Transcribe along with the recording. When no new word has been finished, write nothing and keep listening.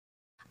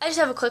I just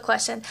have a quick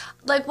question.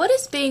 Like, what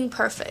is being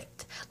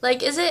perfect?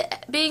 Like, is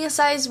it being a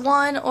size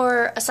 1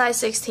 or a size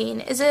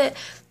 16? Is it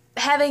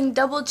having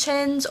double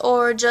chins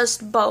or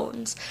just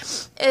bones?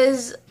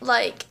 Is,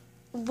 like,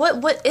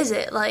 what is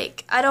it?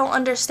 Like, I don't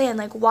understand.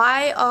 Like,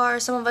 why are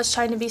some of us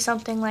trying to be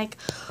something, like,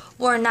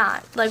 we're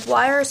not? Like,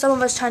 why are some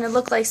of us trying to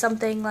look like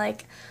something,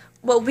 like,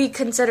 what we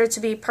consider to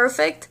be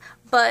perfect,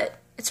 but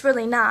it's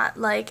really not?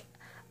 Like,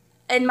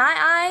 in my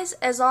eyes,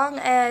 as long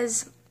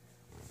as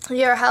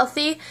you're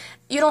healthy,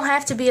 you don't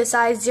have to be a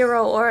size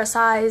 0 or a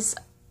size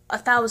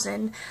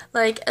 1,000.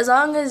 Like, as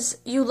long as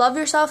you love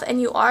yourself and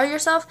you are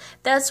yourself,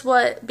 that's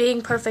what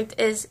being perfect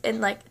is,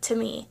 in, like, to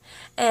me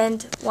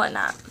and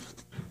whatnot.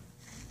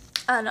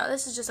 I don't know,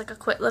 this is just like a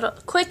quick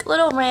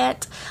little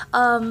rant.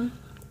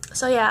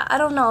 So yeah, I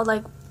don't know,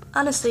 like,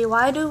 honestly,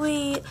 why do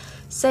we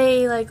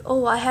say, like,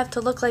 oh, I have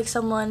to look like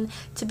someone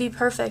to be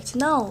perfect?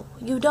 No,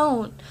 you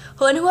don't.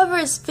 And whoever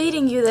is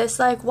feeding you this,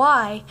 like,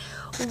 why?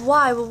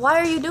 Why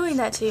are you doing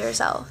that to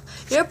yourself?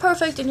 You're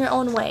perfect in your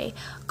own way.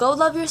 Go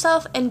love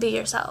yourself and be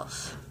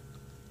yourself.